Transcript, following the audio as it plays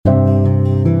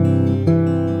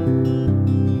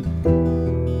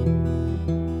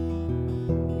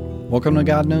Welcome to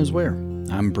God Knows Where.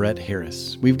 I'm Brett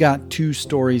Harris. We've got two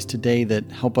stories today that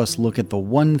help us look at the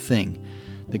one thing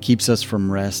that keeps us from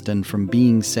rest and from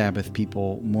being Sabbath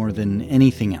people more than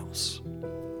anything else: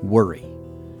 worry.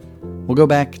 We'll go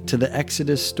back to the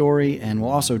Exodus story and we'll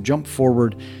also jump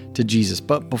forward to Jesus.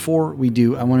 But before we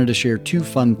do, I wanted to share two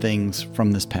fun things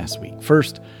from this past week.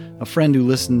 First, a friend who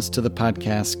listens to the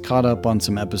podcast caught up on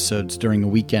some episodes during a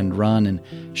weekend run and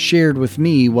shared with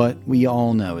me what we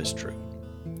all know is true.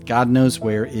 God Knows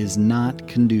Where is not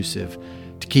conducive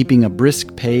to keeping a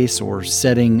brisk pace or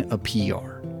setting a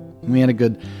PR. We had a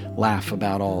good laugh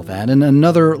about all that. And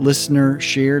another listener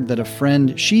shared that a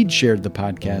friend she'd shared the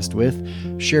podcast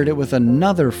with shared it with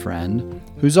another friend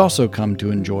who's also come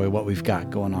to enjoy what we've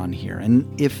got going on here.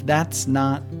 And if that's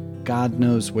not God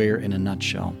Knows Where in a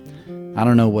nutshell, I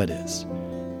don't know what is.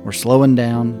 We're slowing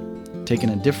down,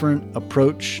 taking a different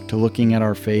approach to looking at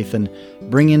our faith, and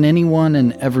bringing anyone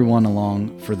and everyone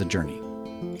along for the journey.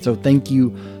 So thank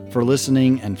you for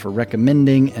listening and for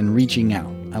recommending and reaching out.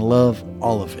 I love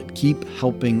all of it. Keep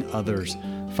helping others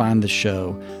find the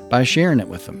show by sharing it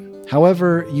with them,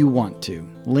 however you want to.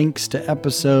 Links to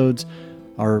episodes,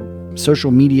 our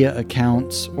social media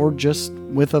accounts, or just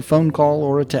with a phone call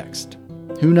or a text.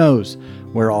 Who knows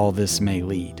where all this may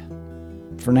lead?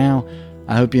 For now,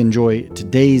 I hope you enjoy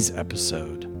today's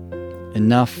episode.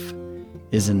 Enough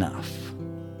is enough.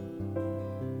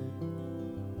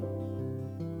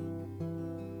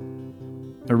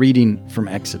 A reading from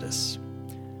Exodus.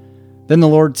 Then the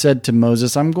Lord said to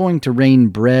Moses, I'm going to rain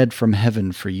bread from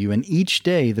heaven for you, and each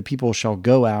day the people shall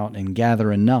go out and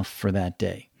gather enough for that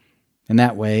day. And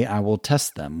that way I will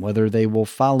test them, whether they will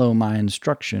follow my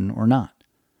instruction or not.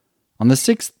 On the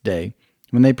sixth day,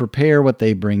 when they prepare what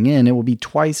they bring in, it will be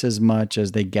twice as much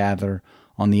as they gather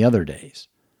on the other days.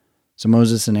 So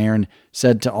Moses and Aaron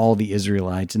said to all the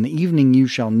Israelites, In the evening you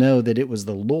shall know that it was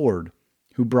the Lord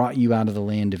who brought you out of the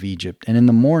land of Egypt. And in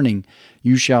the morning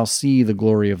you shall see the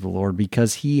glory of the Lord,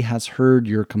 because he has heard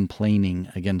your complaining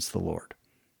against the Lord.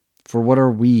 For what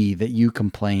are we that you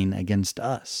complain against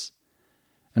us?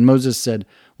 And Moses said,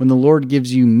 When the Lord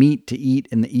gives you meat to eat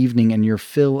in the evening and your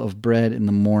fill of bread in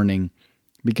the morning,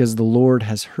 because the Lord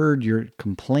has heard your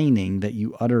complaining that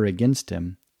you utter against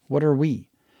him, what are we?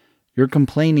 Your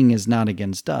complaining is not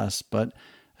against us, but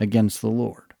against the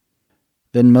Lord.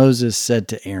 Then Moses said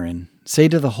to Aaron, Say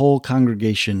to the whole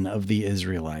congregation of the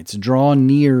Israelites, Draw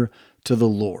near to the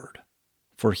Lord,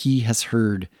 for he has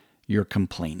heard your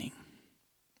complaining.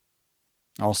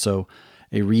 Also,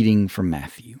 a reading from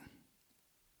Matthew.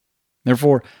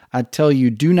 Therefore, I tell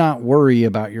you, do not worry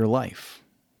about your life,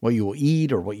 what you will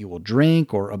eat or what you will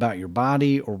drink, or about your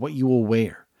body or what you will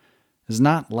wear. Is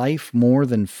not life more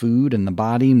than food, and the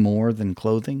body more than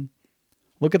clothing?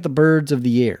 Look at the birds of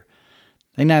the air.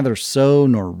 They neither sow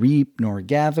nor reap nor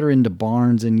gather into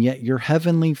barns, and yet your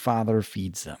heavenly Father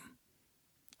feeds them.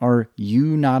 Are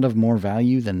you not of more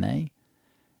value than they?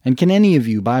 And can any of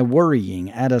you, by worrying,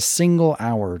 add a single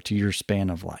hour to your span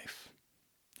of life?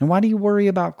 And why do you worry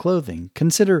about clothing?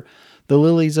 Consider the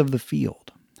lilies of the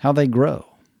field, how they grow.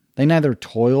 They neither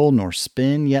toil nor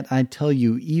spin, yet I tell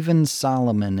you, even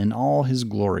Solomon in all his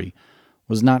glory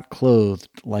was not clothed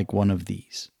like one of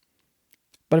these.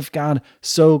 But if God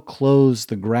so clothes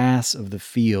the grass of the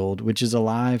field, which is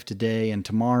alive today and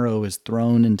tomorrow is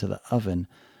thrown into the oven,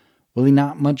 will he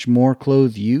not much more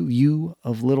clothe you, you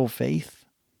of little faith?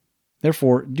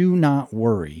 Therefore, do not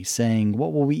worry, saying,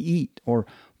 What will we eat? Or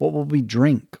what will we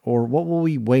drink? Or what will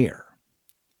we wear?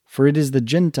 For it is the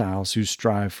Gentiles who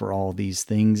strive for all these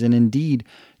things, and indeed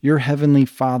your heavenly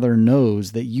Father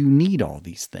knows that you need all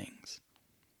these things.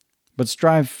 But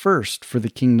strive first for the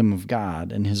kingdom of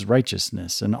God and his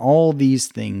righteousness, and all these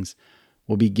things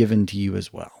will be given to you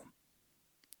as well.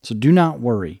 So do not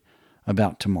worry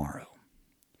about tomorrow,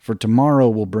 for tomorrow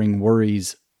will bring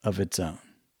worries of its own.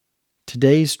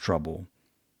 Today's trouble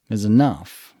is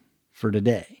enough for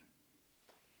today.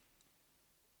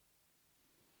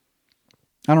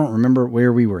 I don't remember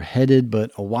where we were headed,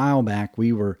 but a while back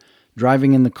we were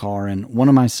driving in the car and one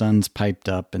of my sons piped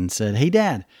up and said, Hey,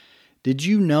 Dad, did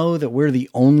you know that we're the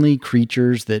only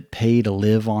creatures that pay to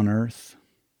live on Earth?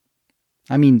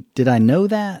 I mean, did I know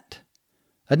that?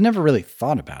 I'd never really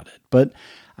thought about it, but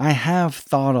I have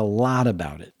thought a lot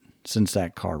about it since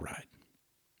that car ride.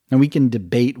 And we can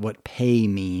debate what pay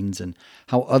means and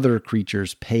how other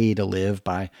creatures pay to live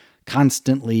by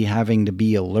constantly having to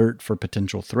be alert for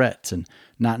potential threats and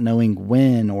not knowing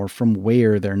when or from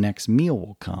where their next meal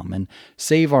will come, and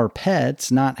save our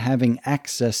pets not having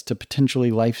access to potentially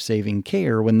life-saving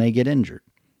care when they get injured.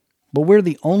 But we're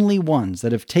the only ones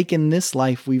that have taken this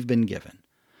life we've been given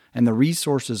and the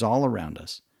resources all around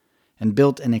us and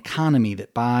built an economy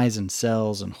that buys and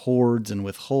sells and hoards and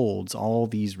withholds all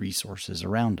these resources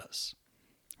around us.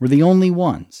 We're the only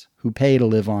ones who pay to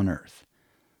live on earth,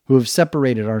 who have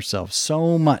separated ourselves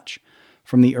so much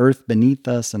from the earth beneath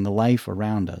us and the life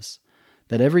around us,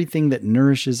 that everything that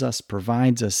nourishes us,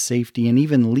 provides us safety, and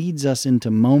even leads us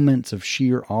into moments of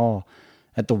sheer awe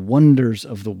at the wonders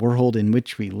of the world in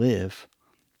which we live,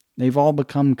 they've all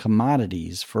become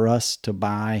commodities for us to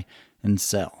buy and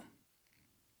sell.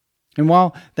 And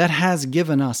while that has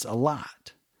given us a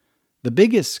lot, the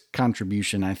biggest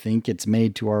contribution I think it's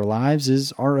made to our lives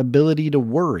is our ability to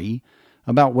worry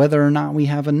about whether or not we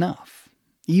have enough.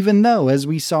 Even though, as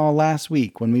we saw last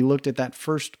week when we looked at that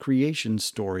first creation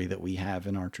story that we have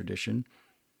in our tradition,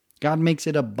 God makes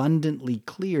it abundantly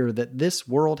clear that this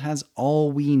world has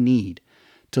all we need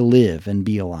to live and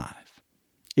be alive.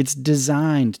 It's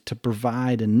designed to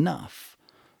provide enough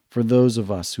for those of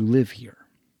us who live here.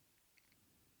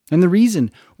 And the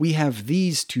reason we have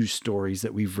these two stories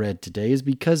that we've read today is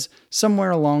because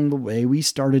somewhere along the way we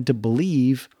started to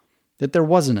believe that there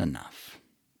wasn't enough,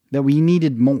 that we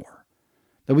needed more,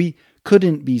 that we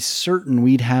couldn't be certain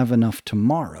we'd have enough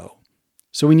tomorrow.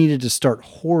 So we needed to start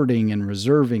hoarding and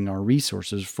reserving our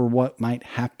resources for what might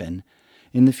happen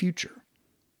in the future.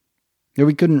 That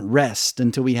we couldn't rest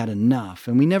until we had enough,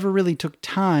 and we never really took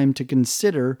time to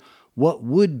consider what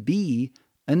would be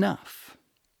enough.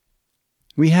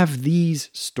 We have these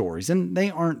stories, and they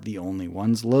aren't the only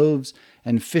ones. Loaves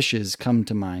and fishes come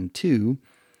to mind too,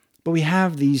 but we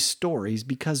have these stories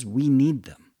because we need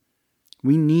them.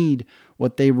 We need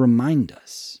what they remind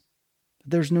us, that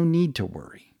there's no need to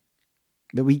worry,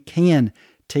 that we can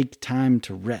take time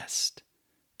to rest,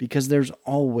 because there's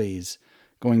always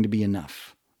going to be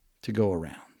enough to go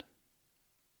around.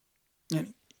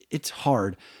 And it's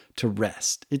hard to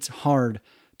rest. It's hard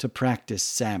to practice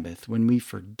Sabbath when we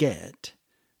forget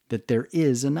that there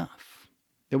is enough,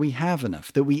 that we have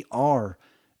enough, that we are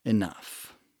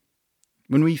enough.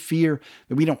 When we fear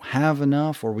that we don't have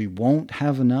enough or we won't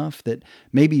have enough, that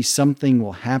maybe something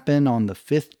will happen on the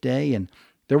fifth day and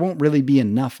there won't really be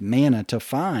enough manna to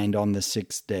find on the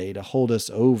sixth day to hold us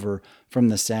over from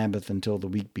the Sabbath until the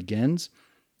week begins,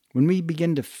 when we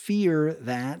begin to fear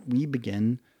that, we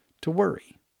begin to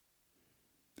worry.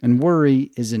 And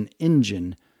worry is an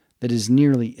engine that is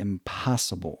nearly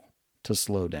impossible to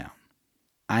slow down.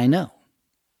 I know.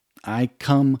 I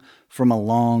come from a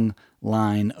long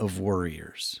line of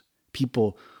worriers,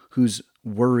 people whose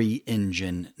worry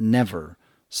engine never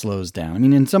slows down. I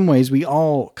mean, in some ways, we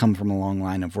all come from a long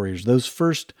line of worriers. Those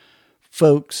first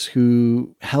folks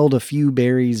who held a few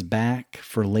berries back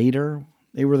for later,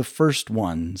 they were the first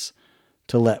ones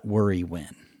to let worry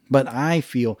win. But I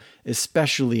feel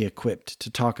especially equipped to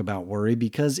talk about worry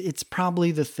because it's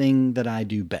probably the thing that I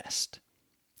do best.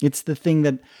 It's the thing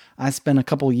that I spent a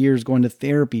couple years going to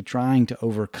therapy trying to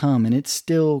overcome, and it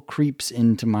still creeps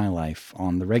into my life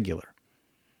on the regular.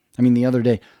 I mean, the other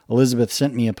day, Elizabeth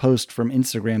sent me a post from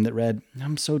Instagram that read,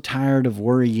 "I'm so tired of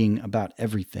worrying about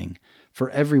everything,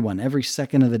 for everyone, every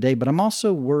second of the day, but I'm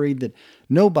also worried that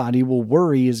nobody will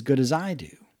worry as good as I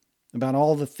do about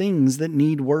all the things that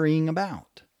need worrying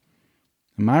about."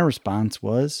 And my response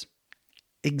was,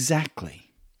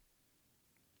 exactly.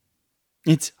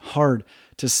 It's hard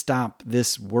to stop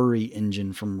this worry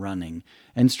engine from running.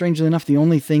 And strangely enough, the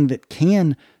only thing that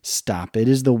can stop it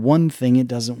is the one thing it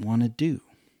doesn't want to do.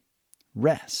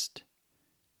 Rest.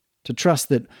 To trust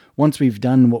that once we've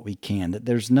done what we can, that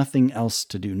there's nothing else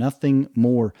to do, nothing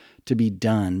more to be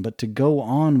done, but to go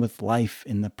on with life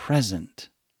in the present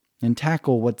and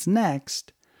tackle what's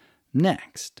next.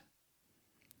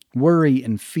 Worry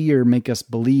and fear make us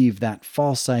believe that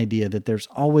false idea that there's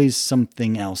always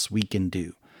something else we can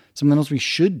do, something else we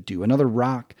should do, another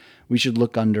rock we should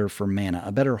look under for manna,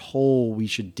 a better hole we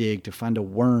should dig to find a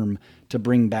worm to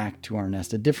bring back to our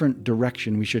nest, a different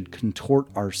direction we should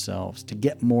contort ourselves to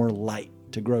get more light,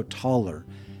 to grow taller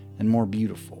and more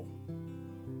beautiful.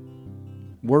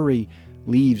 Worry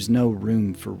leaves no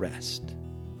room for rest,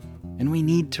 and we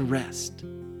need to rest.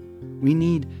 We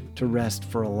need to rest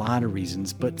for a lot of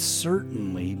reasons, but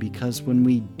certainly because when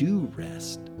we do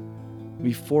rest,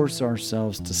 we force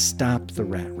ourselves to stop the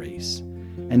rat race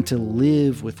and to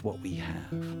live with what we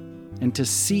have and to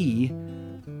see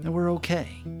that we're okay,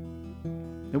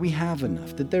 that we have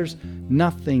enough, that there's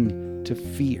nothing to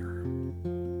fear.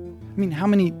 I mean, how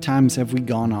many times have we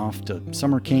gone off to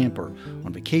summer camp or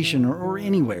on vacation or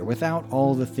anywhere without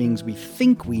all the things we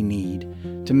think we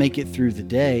need to make it through the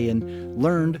day and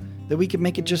learned that we could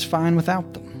make it just fine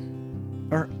without them?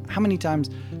 Or how many times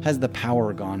has the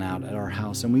power gone out at our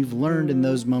house and we've learned in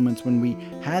those moments when we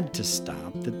had to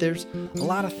stop that there's a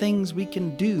lot of things we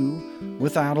can do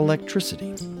without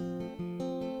electricity?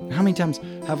 How many times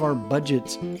have our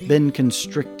budgets been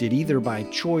constricted either by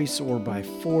choice or by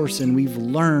force, and we've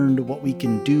learned what we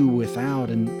can do without,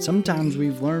 and sometimes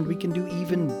we've learned we can do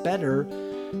even better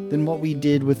than what we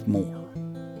did with more?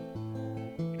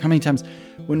 How many times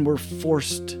when we're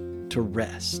forced to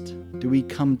rest do we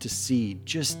come to see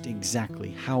just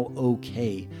exactly how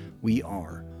okay we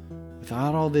are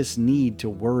without all this need to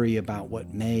worry about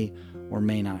what may or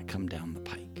may not come down the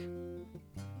pike?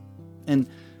 And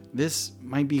this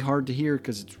might be hard to hear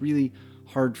because it's really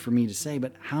hard for me to say,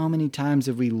 but how many times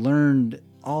have we learned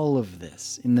all of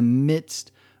this in the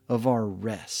midst of our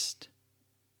rest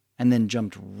and then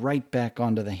jumped right back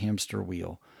onto the hamster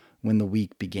wheel when the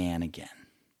week began again?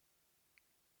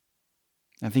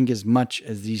 I think as much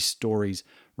as these stories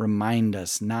remind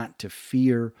us not to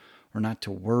fear or not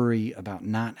to worry about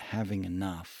not having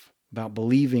enough, about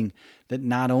believing that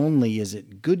not only is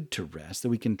it good to rest, that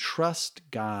we can trust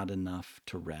God enough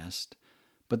to rest,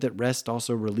 but that rest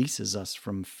also releases us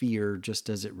from fear just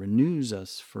as it renews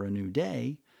us for a new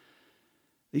day,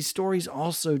 these stories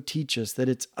also teach us that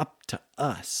it's up to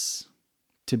us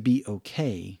to be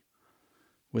okay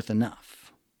with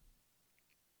enough.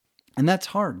 And that's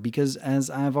hard because, as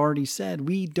I've already said,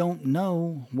 we don't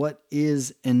know what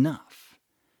is enough.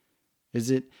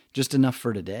 Is it just enough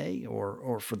for today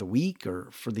or for the week or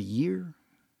for the year?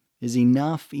 Is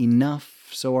enough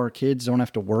so our kids don't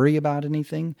have to worry about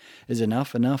anything? Is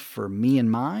enough for me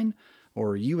and mine,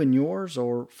 or you and yours,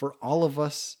 or for all of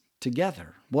us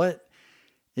together? What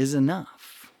is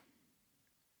enough?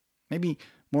 Maybe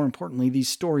more importantly, these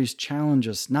stories challenge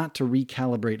us not to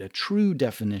recalibrate a true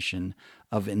definition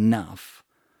of enough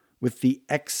with the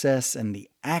excess and the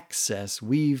access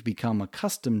we've become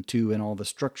accustomed to in all the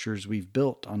structures we've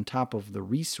built on top of the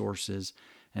resources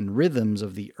and rhythms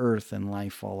of the earth and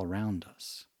life all around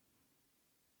us.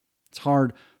 It's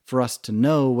hard for us to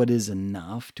know what is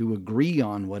enough, to agree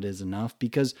on what is enough,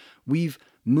 because we've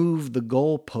moved the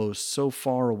goalposts so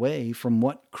far away from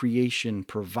what creation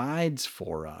provides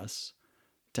for us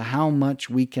to how much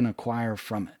we can acquire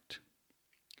from it,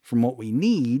 from what we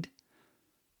need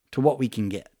to what we can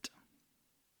get.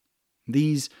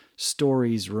 These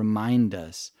stories remind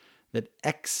us that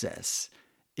excess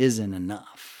isn't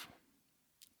enough.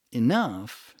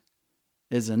 Enough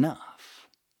is enough,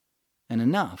 and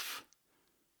enough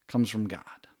comes from God.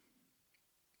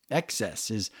 Excess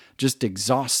is just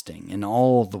exhausting in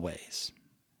all the ways.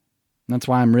 And that's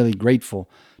why I'm really grateful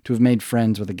to have made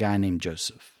friends with a guy named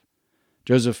Joseph.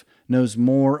 Joseph knows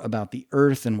more about the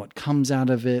earth and what comes out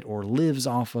of it or lives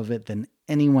off of it than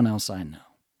anyone else I know.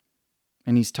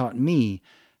 And he's taught me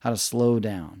how to slow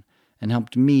down and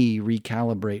helped me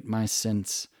recalibrate my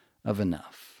sense of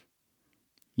enough.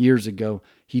 Years ago,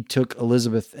 he took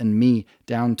Elizabeth and me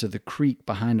down to the creek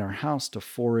behind our house to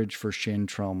forage for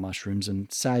chanterelle mushrooms.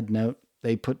 And side note,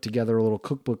 they put together a little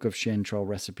cookbook of chanterelle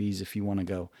recipes if you want to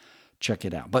go check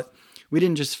it out. But we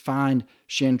didn't just find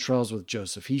chanterelles with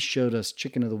Joseph. He showed us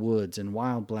chicken of the woods and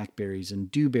wild blackberries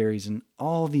and dewberries and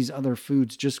all these other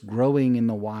foods just growing in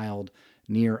the wild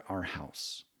near our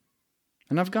house.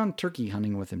 And I've gone turkey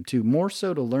hunting with him too, more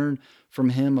so to learn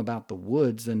from him about the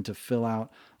woods than to fill out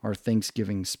our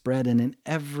Thanksgiving spread. And in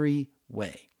every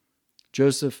way,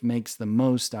 Joseph makes the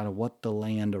most out of what the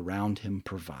land around him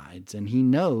provides. And he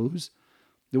knows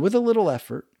that with a little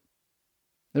effort,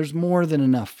 there's more than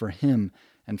enough for him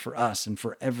and for us and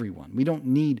for everyone. We don't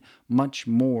need much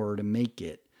more to make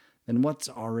it than what's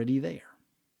already there.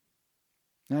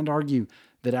 And I'd argue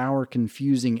that our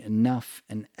confusing enough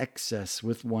and excess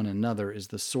with one another is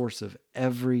the source of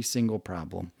every single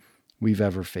problem we've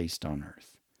ever faced on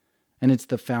earth. And it's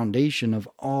the foundation of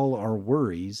all our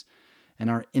worries and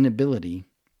our inability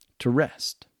to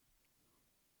rest.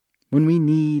 When we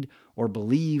need or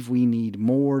believe we need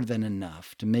more than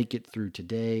enough to make it through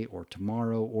today or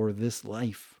tomorrow or this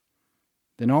life,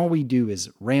 then all we do is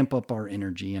ramp up our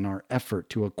energy and our effort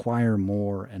to acquire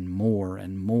more and more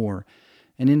and more.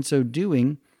 And in so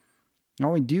doing,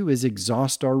 all we do is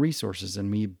exhaust our resources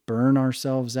and we burn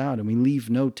ourselves out and we leave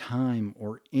no time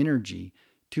or energy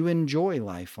to enjoy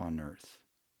life on earth,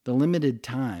 the limited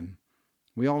time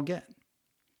we all get.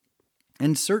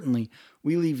 And certainly,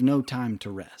 we leave no time to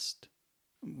rest.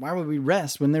 Why would we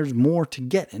rest when there's more to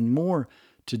get and more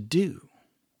to do?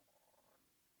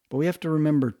 But we have to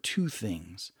remember two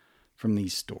things from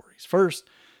these stories. First,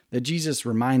 that Jesus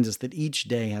reminds us that each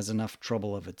day has enough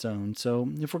trouble of its own. So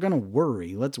if we're going to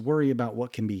worry, let's worry about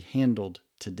what can be handled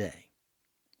today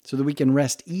so that we can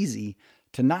rest easy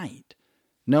tonight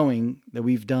knowing that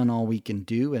we've done all we can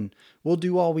do and we'll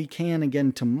do all we can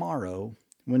again tomorrow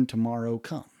when tomorrow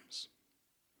comes.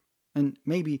 And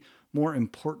maybe more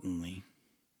importantly,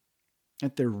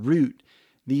 at their root,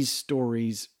 these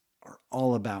stories are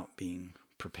all about being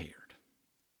prepared.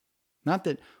 Not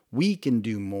that we can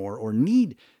do more or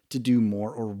need to do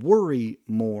more or worry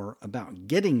more about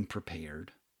getting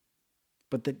prepared,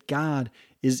 but that God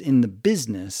is in the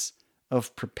business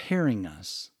of preparing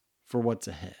us for what's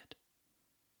ahead.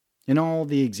 In all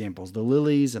the examples, the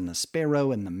lilies and the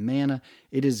sparrow and the manna,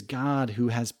 it is God who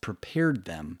has prepared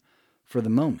them for the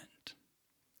moment.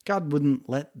 God wouldn't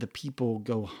let the people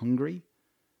go hungry.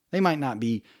 They might not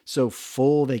be so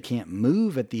full they can't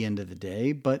move at the end of the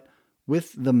day, but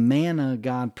with the manna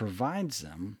God provides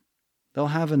them, they'll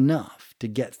have enough to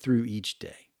get through each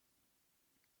day.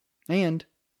 And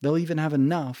they'll even have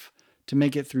enough to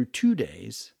make it through 2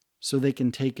 days so they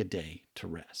can take a day to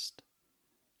rest.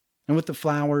 And with the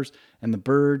flowers and the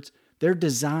birds, they're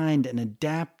designed and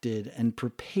adapted and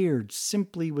prepared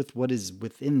simply with what is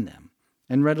within them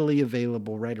and readily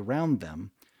available right around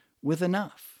them with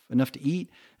enough to eat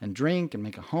and drink and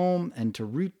make a home and to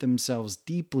root themselves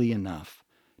deeply enough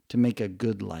to make a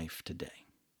good life today.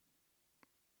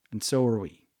 And so are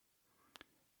we.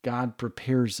 God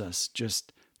prepares us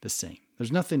just the same.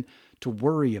 There's nothing to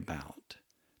worry about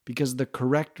because the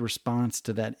correct response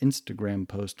to that Instagram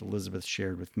post Elizabeth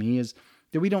shared with me is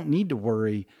that we don't need to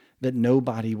worry that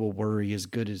nobody will worry as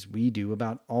good as we do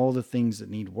about all the things that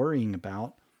need worrying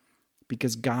about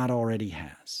because God already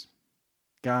has.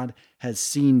 God has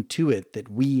seen to it that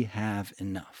we have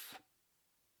enough.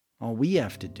 All we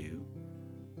have to do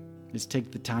is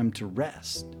take the time to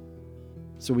rest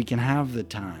so we can have the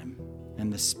time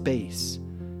and the space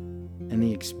and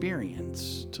the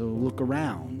experience to look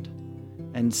around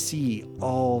and see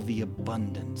all the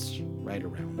abundance right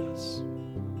around us.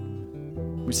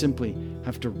 We simply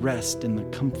have to rest in the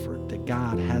comfort that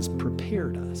God has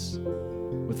prepared us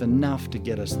with enough to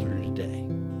get us through today.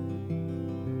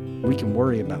 We can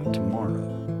worry about tomorrow.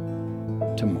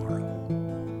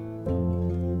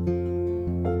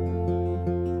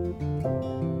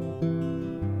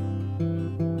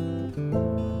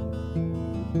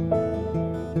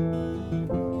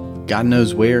 God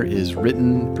Knows Where is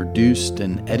written, produced,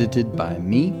 and edited by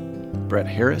me, Brett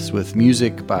Harris, with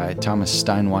music by Thomas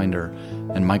Steinwinder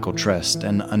and Michael Trest,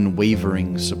 and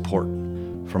unwavering support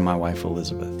from my wife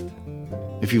Elizabeth.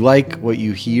 If you like what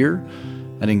you hear,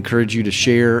 I'd encourage you to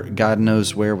share God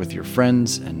Knows Where with your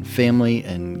friends and family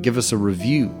and give us a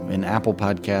review in Apple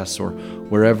Podcasts or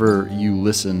wherever you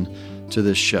listen to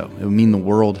this show. It would mean the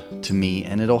world to me,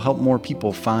 and it'll help more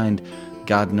people find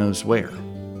God Knows Where.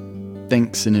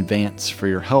 Thanks in advance for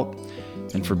your help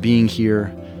and for being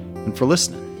here and for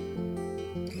listening.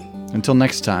 Until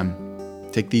next time,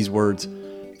 take these words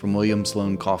from William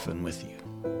Sloane Coffin with you.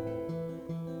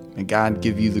 May God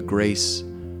give you the grace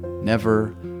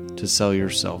never to sell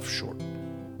yourself short.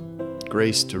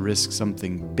 Grace to risk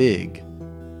something big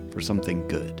for something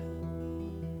good.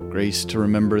 Grace to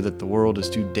remember that the world is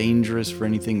too dangerous for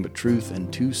anything but truth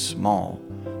and too small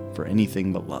for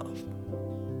anything but love.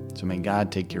 So may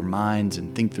God take your minds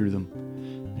and think through them,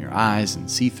 and your eyes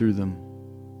and see through them,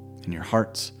 and your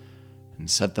hearts and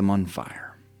set them on fire.